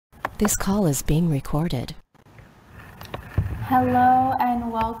This call is being recorded. Hello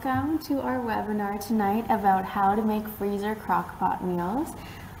and welcome to our webinar tonight about how to make freezer crock-pot meals.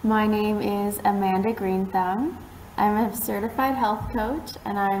 My name is Amanda Greenthumb. I'm a certified health coach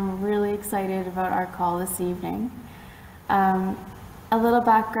and I'm really excited about our call this evening. A little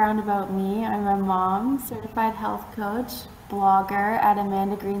background about me: I'm a mom, certified health coach, blogger at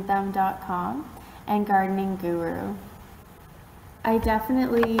amandagreenthumb.com, and gardening guru. I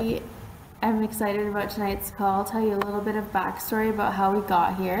definitely am excited about tonight's call. I'll tell you a little bit of backstory about how we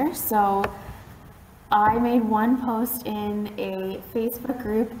got here. So I made one post in a Facebook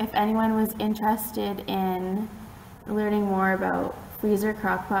group if anyone was interested in learning more about freezer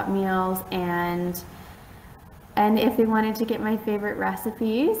crockpot meals and if they wanted to get my favorite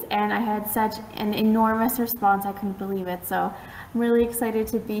recipes, and I had such an enormous response, I couldn't believe it. So I'm really excited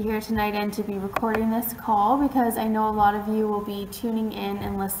to be here tonight and to be recording this call because I know a lot of you will be tuning in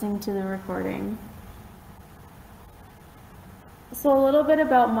and listening to the recording. So a little bit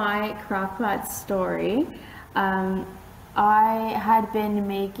about my crockpot story. I had been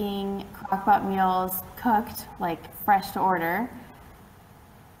making crockpot meals cooked, like fresh to order,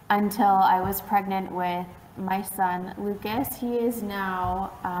 until I was pregnant with my son Lucas. He is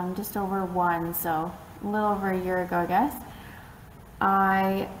now just over 1, so a little over a year ago, I guess.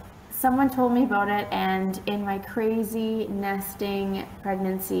 Someone told me about it, and in my crazy nesting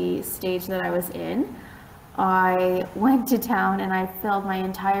pregnancy stage that I was in, I went to town and I filled my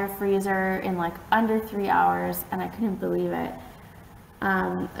entire freezer in like under 3 hours, and I couldn't believe it.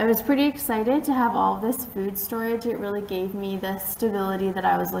 I was pretty excited to have all of this food storage. It really gave me the stability that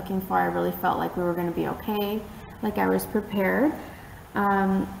I was looking for. I really felt like we were going to be okay, like I was prepared.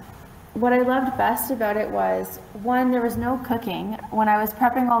 What I loved best about it was, one, there was no cooking. When I was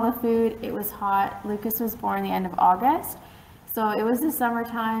prepping all the food, it was hot. Lucas was born the end of August, so it was the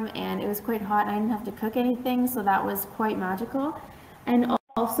summertime and it was quite hot and I didn't have to cook anything, so that was quite magical. And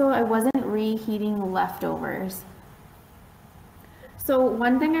also I wasn't reheating leftovers. So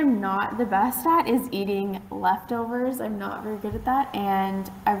one thing I'm not the best at is eating leftovers. I'm not very good at that, and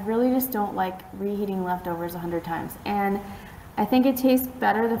I really just don't like reheating leftovers 100 times. And I think it tastes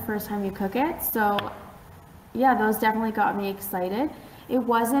better the first time you cook it. So yeah, those definitely got me excited. It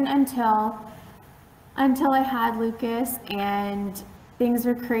wasn't until I had Lucas and things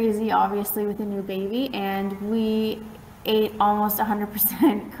were crazy, obviously, with a new baby, and we ate almost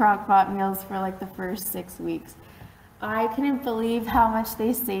 100% crock-pot meals for like the first 6 weeks. I couldn't believe how much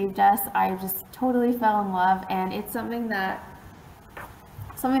they saved us. I just totally fell in love, and it's something that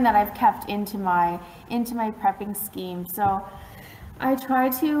I've kept into my prepping scheme. So I try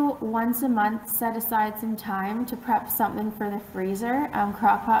to once a month set aside some time to prep something for the freezer.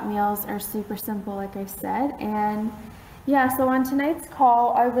 Crock-pot meals are super simple, like I said. And yeah, so on tonight's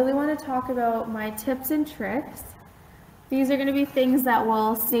call, I really want to talk about my tips and tricks. These are going to be things that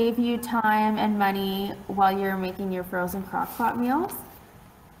will save you time and money while you're making your frozen crock-pot meals.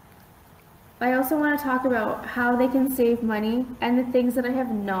 I also want to talk about how they can save money and the things that I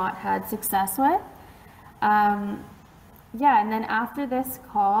have not had success with. Yeah, and then after this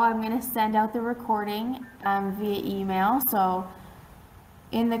call, I'm going to send out the recording via email. So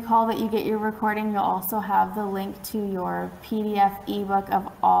in the call that you get your recording, you'll also have the link to your PDF ebook of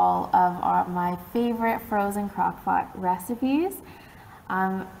all of my favorite frozen crockpot recipes.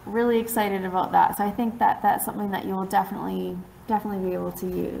 I'm really excited about that. So I think that that's something that you will definitely be able to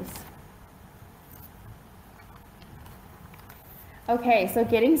use. Okay, so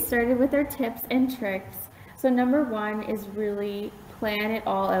getting started with our tips and tricks. So number 1 is really plan it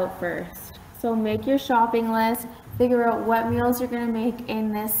all out first. So make your shopping list, figure out what meals you're going to make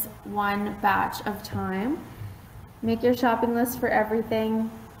in this one batch of time. Make your shopping list for everything,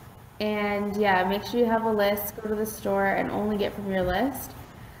 and yeah, make sure you have a list. Go to the store and only get from your list.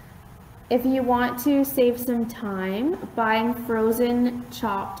 If you want to save some time buying frozen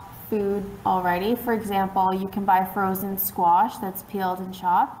chopped food already, for example, you can buy frozen squash that's peeled and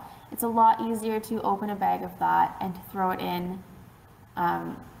chopped. It's a lot easier to open a bag of that and to throw it in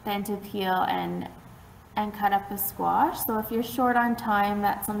than to peel and cut up the squash. So if you're short on time,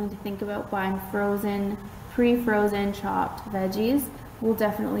 that's something to think about. Buying frozen, pre-frozen chopped veggies will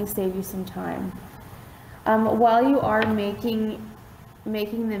definitely save you some time. While you are making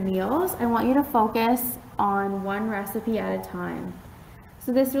the meals, I want you to focus on one recipe at a time.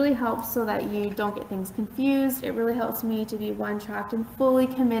 So this really helps so that you don't get things confused. It really helps me to be one-tracked and fully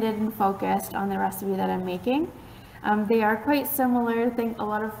committed and focused on the recipe that I'm making. They are quite similar. A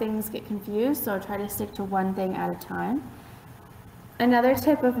lot of things get confused, so try to stick to one thing at a time. Another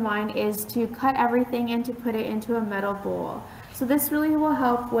tip of mine is to cut everything and to put it into a metal bowl. So this really will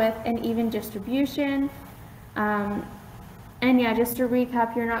help with an even distribution. And yeah, just to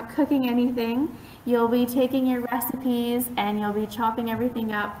recap, you're not cooking anything. You'll be taking your recipes and you'll be chopping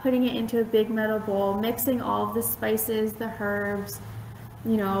everything up, putting it into a big metal bowl, mixing all of the spices, the herbs,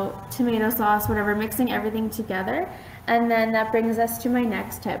 you know, tomato sauce, whatever, mixing everything together. And then that brings us to my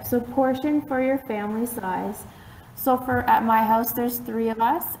next tip. So portion for your family size. So at my house, there's 3 of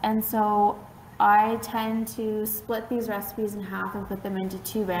us, and so I tend to split these recipes in half and put them into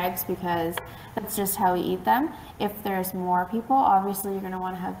 2 bags because that's just how we eat them. If there's more people, obviously you're going to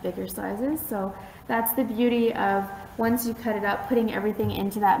want to have bigger sizes. So that's the beauty of, once you cut it up, putting everything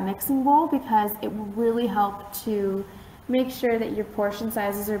into that mixing bowl, because it will really help to make sure that your portion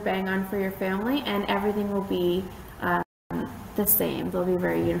sizes are bang on for your family, and everything will be the same. They'll be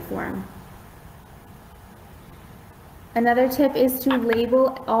very uniform. Another tip is to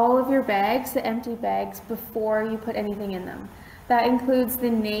label all of your bags, the empty bags, before you put anything in them. That includes the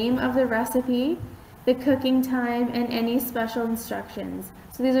name of the recipe, the cooking time, and any special instructions.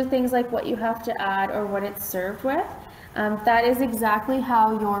 So these are things like what you have to add or what it's served with. That is exactly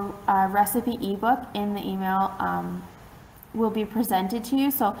how your recipe ebook in the email will be presented to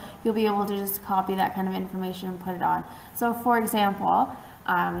you. So you'll be able to just copy that kind of information and put it on. So for example,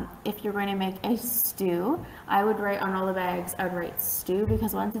 if you're going to make a stew, I would write on all the bags, I would write stew,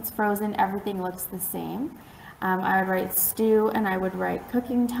 because once it's frozen, everything looks the same. I would write stew, and I would write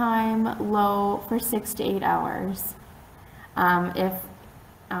cooking time, low for 6 to 8 hours.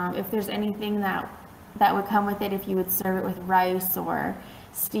 If there's anything that would come with it, if you would serve it with rice or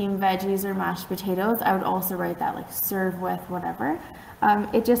steamed veggies or mashed potatoes, I would also write that, like serve with whatever.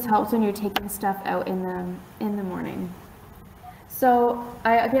 It just helps when you're taking stuff out in the morning. So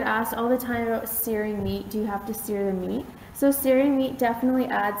I get asked all the time about searing meat. Do you have to sear the meat? So searing meat definitely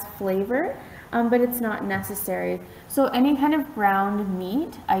adds flavor, but it's not necessary. So any kind of ground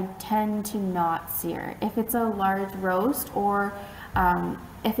meat, I tend to not sear. If it's a large roast, or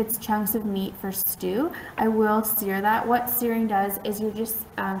if it's chunks of meat for stew, I will sear that. What searing does is you're just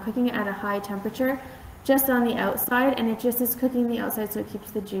cooking it at a high temperature, just on the outside, and it just is cooking the outside, so it keeps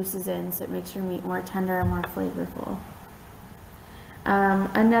the juices in, so it makes your meat more tender and more flavorful.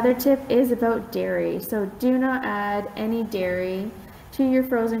 Another tip is about dairy. So do not add any dairy to your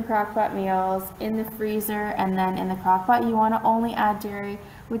frozen crock-pot meals in the freezer and then in the crock-pot. You want to only add dairy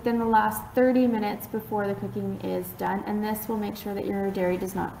within the last 30 minutes before the cooking is done, and this will make sure that your dairy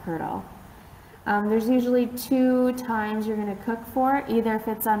does not curdle. There's usually 2 times you're going to cook for, either if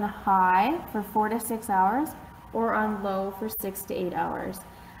it's on high for 4 to 6 hours or on low for 6 to 8 hours.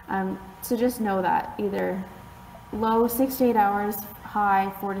 So just know that, either low 6 to 8 hours,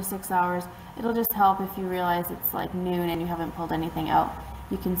 high 4 to 6 hours. It'll just help if you realize it's like noon and you haven't pulled anything out.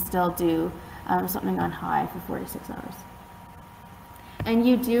 You can still do something on high for 4 to 6 hours. And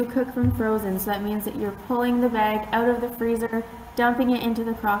you do cook from frozen, so that means that you're pulling the bag out of the freezer, dumping it into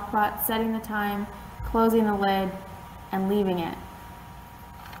the crock pot, setting the time, closing the lid, and leaving it.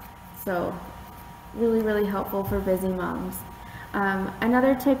 So really, really helpful for busy moms.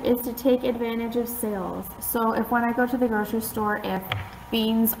 Another tip is to take advantage of sales. So if when I go to the grocery store, if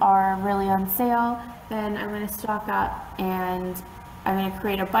beans are really on sale, then I'm going to stock up and I'm going to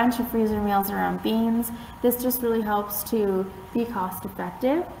create a bunch of freezer meals around beans. This just really helps to be cost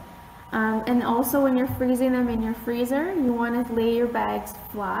effective. And also when you're freezing them in your freezer, you want to lay your bags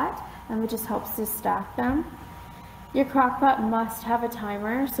flat, and it just helps to stack them. Your crock pot must have a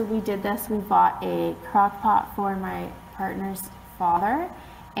timer. So we did this. We bought a crock pot for my partner's father,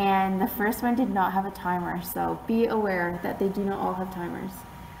 and the first one did not have a timer, so be aware that they do not all have timers.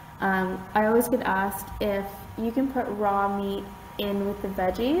 I always get asked if you can put raw meat in with the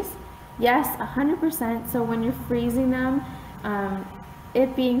veggies. Yes, 100%. So when you're freezing them,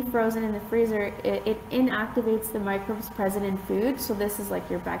 it being frozen in the freezer, it inactivates the microbes present in food. So this is like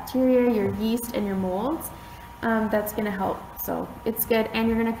your bacteria, your yeast, and your molds. That's going to help. So it's good, and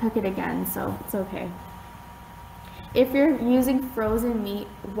you're going to cook it again, so it's okay. If you're using frozen meat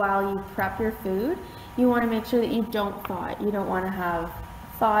while you prep your food, you want to make sure that you don't thaw it. You don't want to have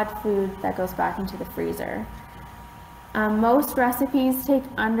thawed food that goes back into the freezer. Most recipes take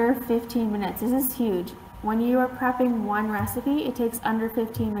under 15 minutes. This is huge. When you are prepping one recipe, it takes under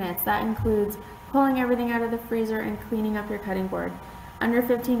 15 minutes. That includes pulling everything out of the freezer and cleaning up your cutting board. Under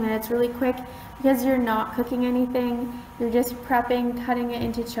 15 minutes, really quick, because you're not cooking anything. You're just prepping, cutting it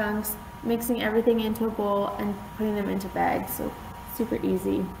into chunks, mixing everything into a bowl, and putting them into bags. So super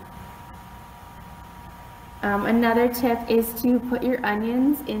easy. Another tip is to put your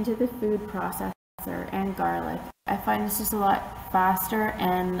onions into the food processor, and garlic. I find it's just a lot faster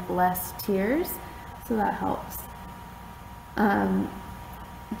and less tears, so that helps.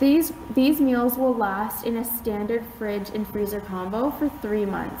 These meals will last in a standard fridge and freezer combo for 3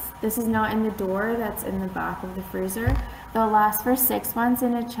 months. This is not in the door, that's in the back of the freezer. They'll last for 6 months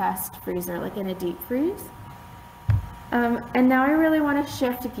in a chest freezer, like in a deep freeze. And now I really want to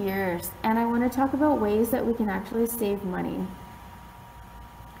shift gears, and I want to talk about ways that we can actually save money.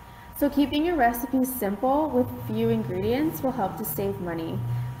 So keeping your recipes simple with few ingredients will help to save money.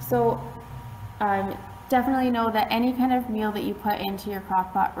 So definitely know that any kind of meal that you put into your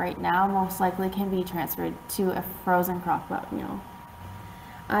crock pot right now most likely can be transferred to a frozen crock pot meal.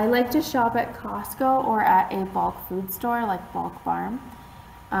 I like to shop at Costco or at a bulk food store like Bulk Farm.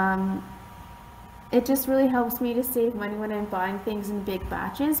 It just really helps me to save money when I'm buying things in big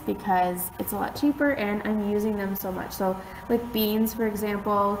batches because it's a lot cheaper and I'm using them so much. So like beans, for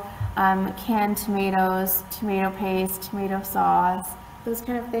example, canned tomatoes, tomato paste, tomato sauce, those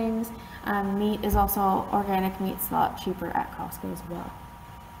kind of things. Meat is also, organic meat's a lot cheaper at Costco as well.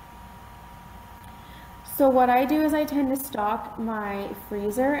 So what I do is I tend to stock my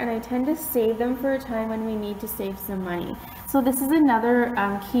freezer and I tend to save them for a time when we need to save some money. So this is another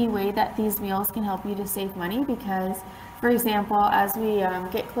key way that these meals can help you to save money because, for example, as we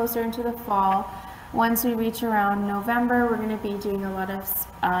get closer into the fall, once we reach around November, we're going to be doing a lot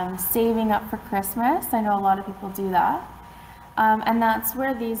of saving up for Christmas. I know a lot of people do that. And that's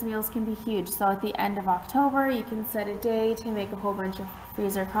where these meals can be huge. So at the end of October, you can set a day to make a whole bunch of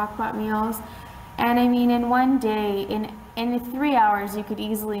freezer crockpot meals. And I mean, in one day, in 3 hours, you could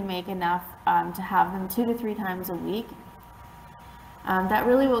easily make enough to have them 2 to 3 times a week. That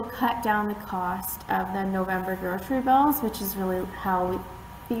really will cut down the cost of the November grocery bills, which is really how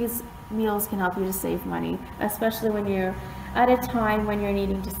these meals can help you to save money, especially when you're at a time when you're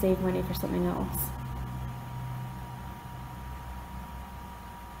needing to save money for something else.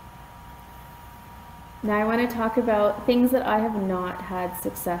 Now I want to talk about things that I have not had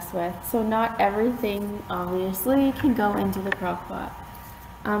success with. So not everything obviously can go into the crock pot.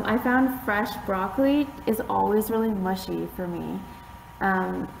 I found fresh broccoli is always really mushy for me.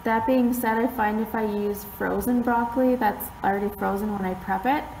 That being said, I find if I use frozen broccoli that's already frozen when I prep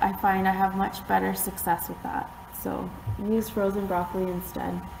it, I find I have much better success with that. So use frozen broccoli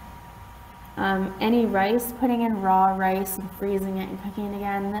instead. Any rice, putting in raw rice and freezing it and cooking it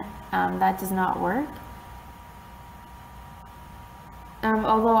again, that does not work.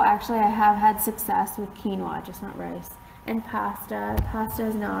 Although actually I have had success with quinoa, just not rice. And pasta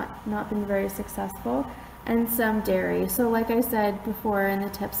has not been very successful. And some dairy. So like I said before in the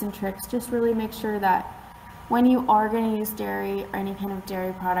tips and tricks, just really make sure that when you are going to use dairy or any kind of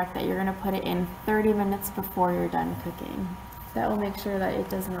dairy product that you're going to put it in 30 minutes before you're done cooking. That will make sure that it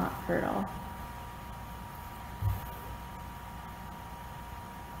does not curdle.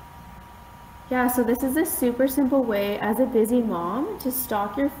 Yeah, so this is a super simple way as a busy mom to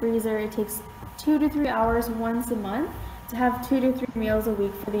stock your freezer. It takes 2 to 3 hours once a month to have 2 to 3 meals a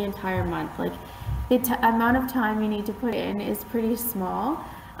week for the entire month. Like the amount of time you need to put in is pretty small.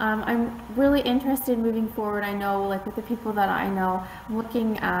 I'm really interested moving forward. I know, like with the people that I know, I'm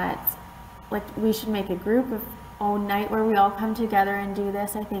looking at like we should make a group of night where we all come together and do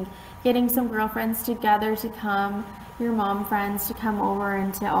this. I think getting some girlfriends together to come, your mom friends to come over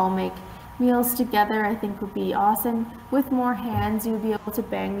and to all make meals together, I think would be awesome. With more hands, you would be able to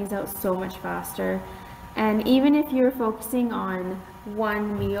bang these out so much faster. And even if you're focusing on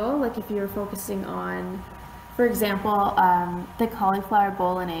one meal, like if you're focusing on, for example, the cauliflower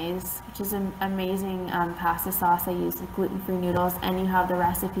bolognese, which is an amazing pasta sauce I use with gluten-free noodles, and you have the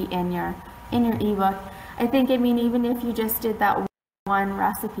recipe in your ebook. I think, I mean, even if you just did that one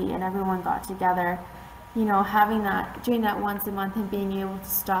recipe and everyone got together, you know, having that, doing that once a month and being able to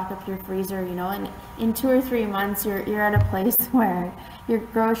stock up your freezer, you know, and in 2 or 3 months, you're at a place where your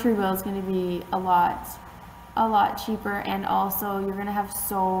grocery bill is going to be a lot cheaper, and also you're going to have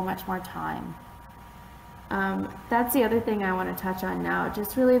so much more time. That's the other thing I want to touch on now.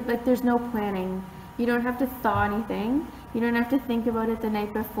 Just really, like, there's no planning. You don't have to thaw anything. You don't have to think about it the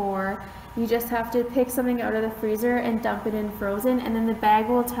night before. You just have to pick something out of the freezer and dump it in frozen, and then the bag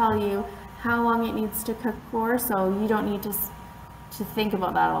will tell you how long it needs to cook for, so you don't need to think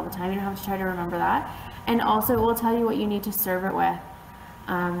about that all the time. You don't have to try to remember that. And also it will tell you what you need to serve it with.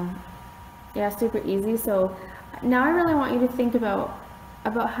 Yeah, super easy. So now I really want you to think about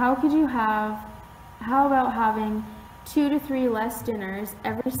how about having 2 to 3 less dinners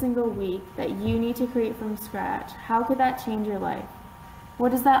every single week that you need to create from scratch. How could that change your life?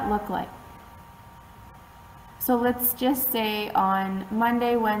 What does that look like? So let's just say on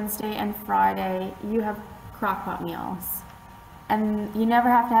Monday, Wednesday, and Friday, you have crock pot meals. And you never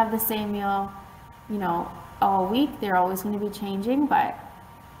have to have the same meal, you know, all week. They're always going to be changing, but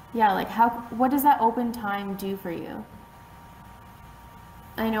yeah, like what does that open time do for you?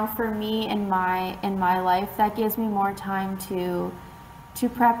 I know for me in my life, that gives me more time to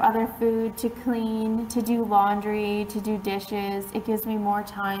prep other food, to clean, to do laundry, to do dishes. It gives me more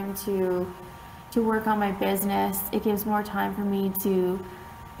time to work on my business. It gives more time for me to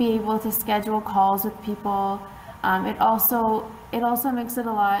be able to schedule calls with people. It also makes it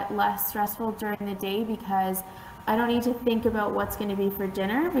a lot less stressful during the day because I don't need to think about what's going to be for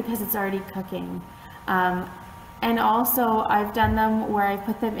dinner because it's already cooking. And also I've done them where I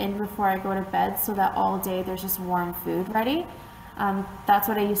put them in before I go to bed so that all day there's just warm food ready. That's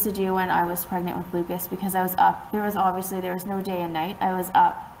what I used to do when I was pregnant with Lucas because I was up. There was no day and night. I was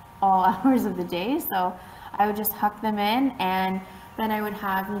up all hours of the day, so I would just huck them in, and then I would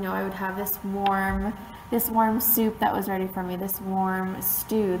have this warm soup that was ready for me, this warm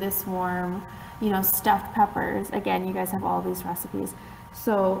stew, this warm, stuffed peppers. Again, you guys have all these recipes.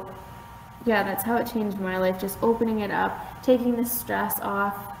 So yeah, that's how it changed my life, just opening it up, taking the stress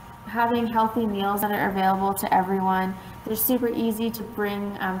off, having healthy meals that are available to everyone. They're super easy to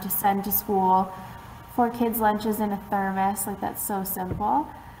bring, to send to school, for kids' lunches in a thermos, like that's so simple.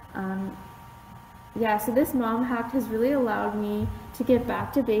 Yeah, so this mom hack has really allowed me to get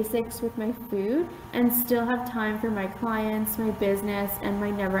back to basics with my food and still have time for my clients, my business, and my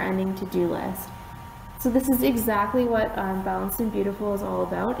never-ending to-do list. So this is exactly what Balanced and Beautiful is all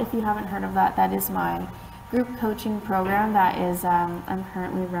about. If you haven't heard of that, that is my group coaching program that is I'm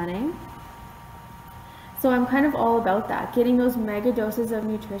currently running. So I'm kind of all about that, getting those mega doses of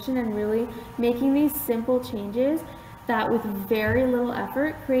nutrition and really making these simple changes that with very little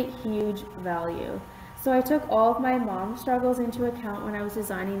effort create huge value. So I took all of my mom struggles into account when I was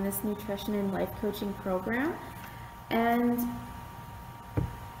designing this nutrition and life coaching program. And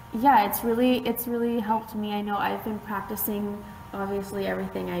yeah, it's really helped me. I know I've been practicing obviously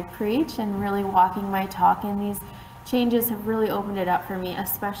everything I preach and really walking my talk, and these changes have really opened it up for me,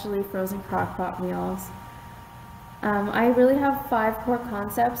 especially frozen crock pot meals. I really have 5 core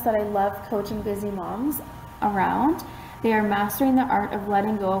concepts that I love coaching busy moms around. They are mastering the art of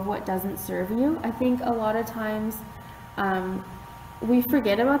letting go of what doesn't serve you. I think a lot of times we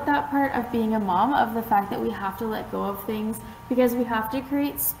forget about that part of being a mom, of the fact that we have to let go of things because we have to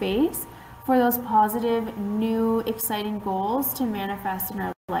create space for those positive, new, exciting goals to manifest in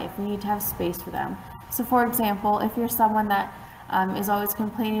our life. We need to have space for them. So for example, if you're someone that is always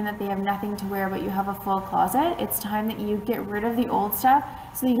complaining that they have nothing to wear but you have a full closet, it's time that you get rid of the old stuff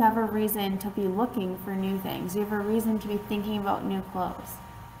so you have a reason to be looking for new things. You have a reason to be thinking about new clothes.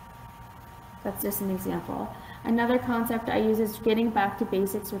 That's just an example. Another concept I use is getting back to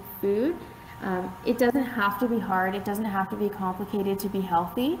basics with food. It doesn't have to be hard. It doesn't have to be complicated to be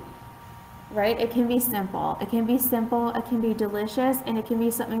healthy, right? It can be simple. It can be simple, it can be delicious, and it can be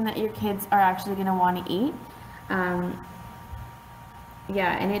something that your kids are actually going to want to eat.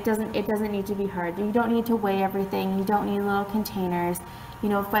 Yeah, and it doesn't need to be hard. You don't need to weigh everything. You don't need little containers.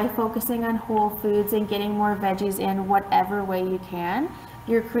 By focusing on whole foods and getting more veggies in whatever way you can,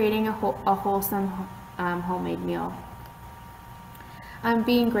 you're creating a wholesome homemade meal.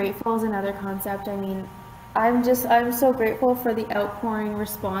 Being grateful is another concept. I mean, I'm so grateful for the outpouring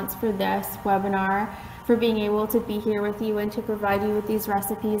response for this webinar, for being able to be here with you and to provide you with these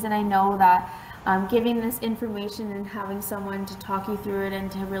recipes. And I know that giving this information and having someone to talk you through it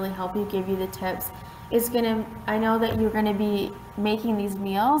and to really help you, give you the tips, I know that you're gonna be making these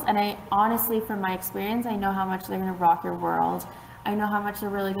meals, and I honestly, from my experience, I know how much they're gonna rock your world. I know how much they're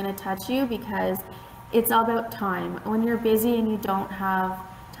really gonna touch you, because it's all about time. When you're busy and you don't have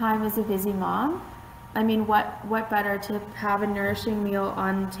time as a busy mom, I mean, what better to have a nourishing meal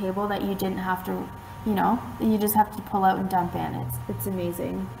on the table that you didn't have to, you just have to pull out and dump in. It's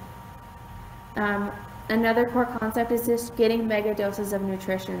amazing. Another core concept is just getting mega doses of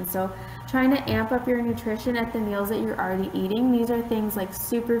nutrition. So trying to amp up your nutrition at the meals that you're already eating. These are things like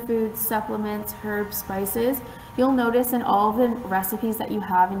superfoods, supplements, herbs, spices. You'll notice in all of the recipes that you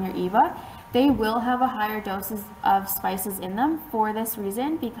have in your ebook, they will have a higher doses of spices in them for this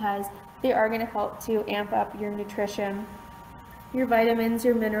reason, because they are going to help to amp up your nutrition, your vitamins,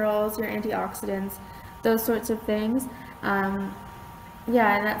 your minerals, your antioxidants, those sorts of things. Yeah,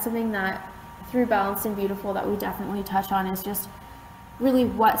 and that's something that through Balanced and Beautiful that we definitely touch on, is just really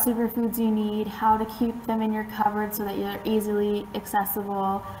what superfoods you need, how to keep them in your cupboard so that they're easily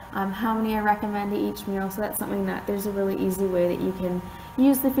accessible, how many I recommend to each meal. So that's something that there's a really easy way that you can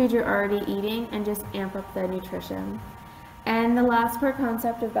use the food you're already eating and just amp up the nutrition. And the last core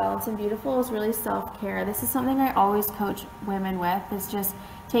concept of Balanced and Beautiful is really self-care. This is something I always coach women with, is just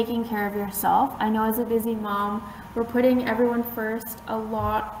taking care of yourself. I know as a busy mom, we're putting everyone first a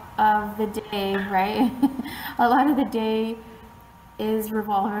lot of the day, right? A lot of the day is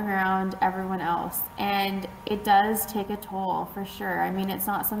revolving around everyone else, and it does take a toll for sure. I mean, it's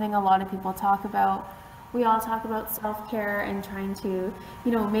not something a lot of people talk about. We all talk about self-care and trying to,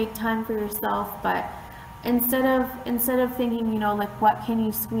 make time for yourself, but instead of thinking, like what can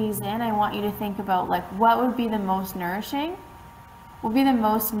you squeeze in, I want you to think about like what would be the most nourishing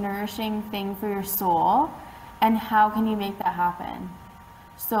thing for your soul, and how can you make that happen?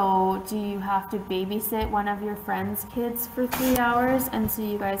 So do you have to babysit one of your friend's kids for 3 hours and so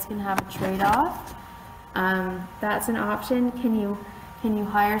you guys can have a trade-off? That's an option. Can you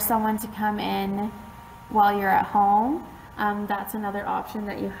hire someone to come in while you're at home? That's another option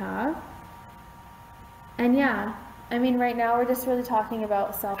that you have. And yeah, I mean, right now we're just really talking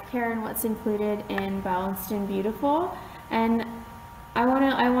about self-care and what's included in Balanced and Beautiful. And I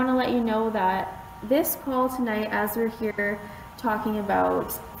wanna let you know that this call tonight, as we're here talking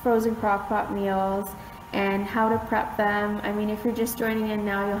about frozen crock pot meals and how to prep them. I mean, if you're just joining in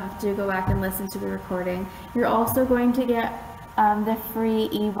now, you'll have to go back and listen to the recording. You're also going to get the free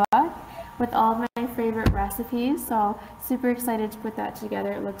ebook with all of my favorite recipes. So super excited to put that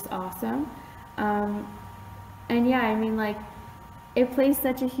together. It looks awesome. And yeah, I mean, like, it plays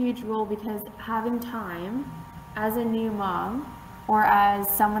such a huge role because having time as a new mom or as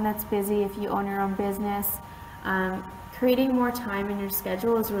someone that's busy, if you own your own business, creating more time in your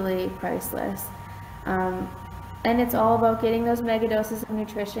schedule is really priceless. And it's all about getting those mega doses of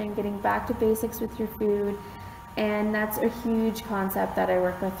nutrition, getting back to basics with your food. And that's a huge concept that I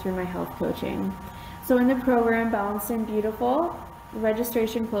work with through my health coaching. So in the program, Balanced and Beautiful,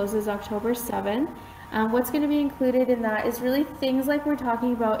 registration closes October 7th. What's going to be included in that is really things like we're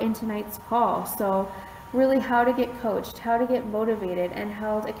talking about in tonight's call. So really how to get coached, how to get motivated and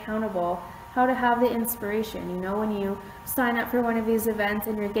held accountable, how to have the inspiration. When you sign up for one of these events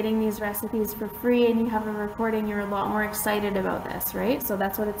and you're getting these recipes for free and you have a recording, you're a lot more excited about this, right? So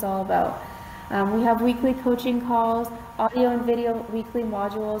that's what it's all about. We have weekly coaching calls, audio and video weekly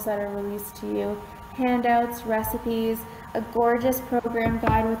modules that are released to you, handouts, recipes, a gorgeous program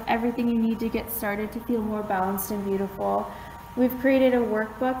guide with everything you need to get started to feel more balanced and beautiful. We've created a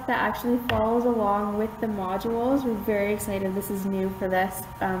workbook that actually follows along with the modules. We're very excited. This is new for this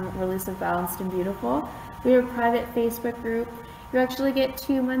release of Balanced and Beautiful. We have a private Facebook group. You actually get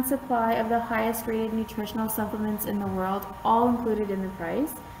 2 months supply of the highest rated nutritional supplements in the world, all included in the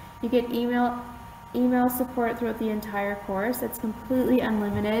price. You get email support throughout the entire course. It's completely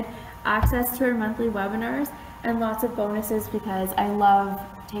unlimited, access to our monthly webinars, and lots of bonuses because I love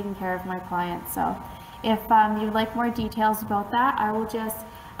taking care of my clients. So if you'd like more details about that, I will just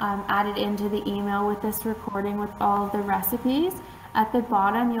add it into the email with this recording with all of the recipes. At the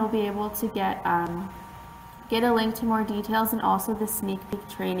bottom, you'll be able to get a link to more details and also the sneak peek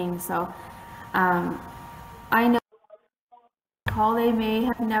training. So I know they may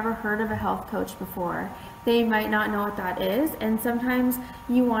have never heard of a health coach before. They might not know what that is, and sometimes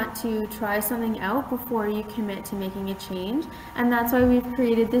you want to try something out before you commit to making a change, and that's why we've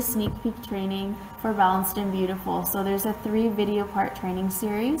created this sneak peek training for Balanced and Beautiful. So there's a 3 video part training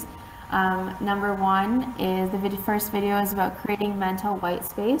series. Number 1 is the first video is about creating mental white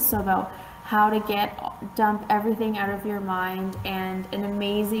space, so about how to dump everything out of your mind, and an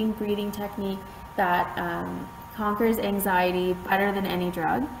amazing breathing technique that conquers anxiety better than any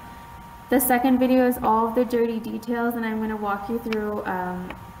drug. The second video is all of the dirty details, and I'm going to walk you through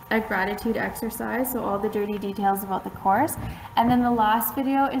a gratitude exercise, so all the dirty details about the course. And then the last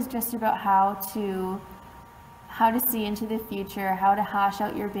video is just about how to see into the future, how to hash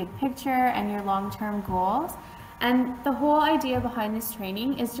out your big picture and your long-term goals. And the whole idea behind this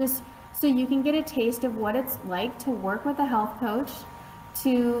training is just so you can get a taste of what it's like to work with a health coach,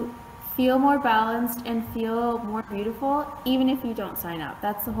 to feel more balanced and feel more beautiful, even if you don't sign up.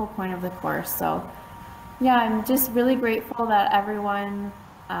 That's the whole point of the course. So yeah, I'm just really grateful that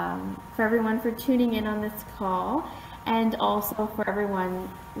for everyone for tuning in on this call, and also for everyone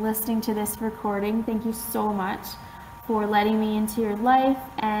listening to this recording. Thank you so much for letting me into your life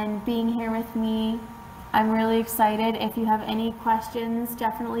and being here with me. I'm really excited. If you have any questions,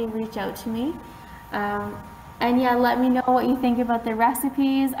 definitely reach out to me. And yeah, let me know what you think about the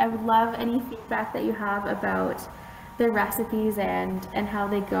recipes. I would love any feedback that you have about the recipes and how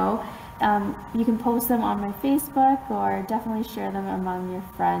they go. You can post them on my Facebook or definitely share them among your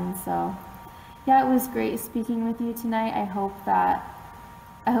friends. So yeah, it was great speaking with you tonight. I hope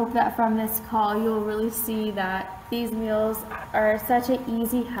that from this call you'll really see that these meals are such an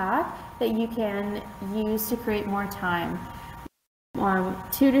easy hack that you can use to create more time.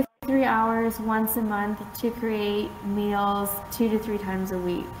 2 to 3 hours once a month to create meals 2 to 3 times a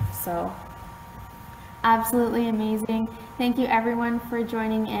week. So absolutely amazing. Thank you everyone for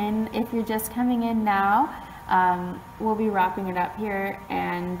joining in. If you're just coming in now, we'll be wrapping it up here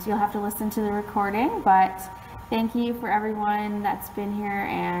and you'll have to listen to the recording, but thank you for everyone that's been here,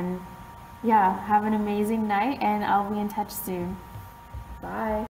 and yeah, have an amazing night, and I'll be in touch soon. Bye.